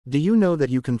Do you know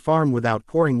that you can farm without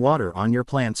pouring water on your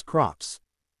plants' crops?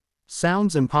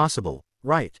 Sounds impossible,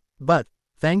 right? But,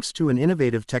 thanks to an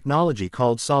innovative technology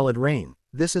called solid rain,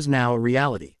 this is now a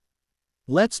reality.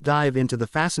 Let's dive into the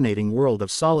fascinating world of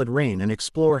solid rain and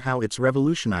explore how it's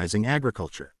revolutionizing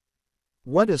agriculture.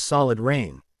 What is solid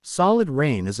rain? Solid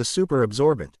rain is a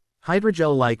superabsorbent,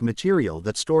 hydrogel-like material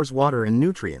that stores water and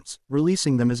nutrients,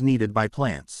 releasing them as needed by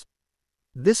plants.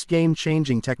 This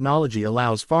game-changing technology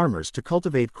allows farmers to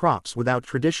cultivate crops without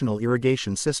traditional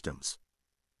irrigation systems.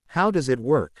 How does it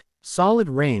work? Solid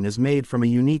rain is made from a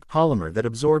unique polymer that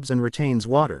absorbs and retains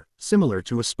water, similar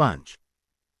to a sponge.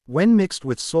 When mixed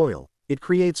with soil, it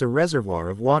creates a reservoir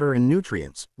of water and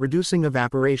nutrients, reducing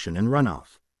evaporation and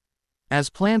runoff. As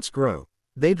plants grow,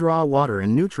 they draw water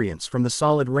and nutrients from the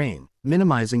solid rain,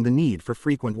 minimizing the need for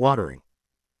frequent watering.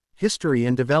 History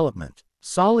and development.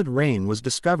 Solid rain was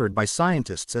discovered by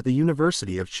scientists at the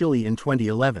University of Chile in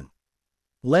 2011.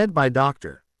 Led by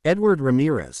Dr. Edward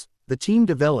Ramirez, the team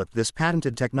developed this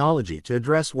patented technology to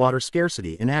address water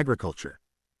scarcity in agriculture.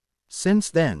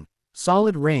 Since then,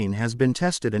 solid rain has been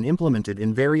tested and implemented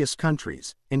in various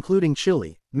countries, including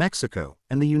Chile, Mexico,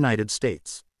 and the United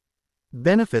States.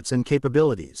 Benefits and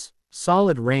capabilities.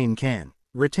 Solid rain can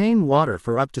retain water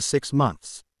for up to 6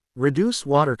 months, reduce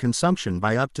water consumption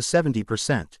by up to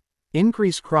 70%,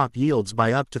 increase crop yields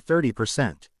by up to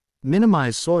 30%,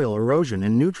 minimize soil erosion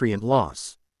and nutrient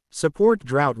loss, support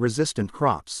drought-resistant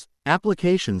crops.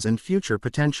 Applications and future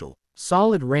potential.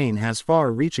 Solid rain has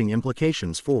far-reaching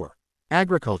implications for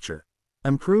agriculture,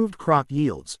 improved crop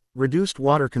yields, reduced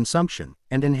water consumption,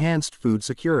 and enhanced food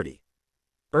security.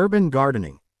 Urban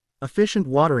gardening. Efficient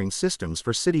watering systems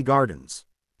for city gardens.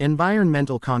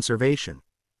 Environmental conservation.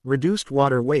 Reduced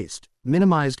water waste,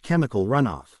 minimized chemical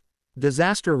runoff.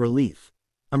 Disaster relief.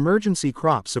 Emergency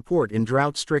crop support in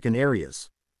drought-stricken areas.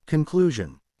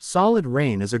 Conclusion. Solid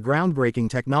rain is a groundbreaking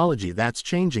technology that's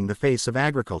changing the face of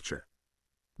agriculture.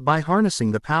 By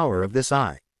harnessing the power of this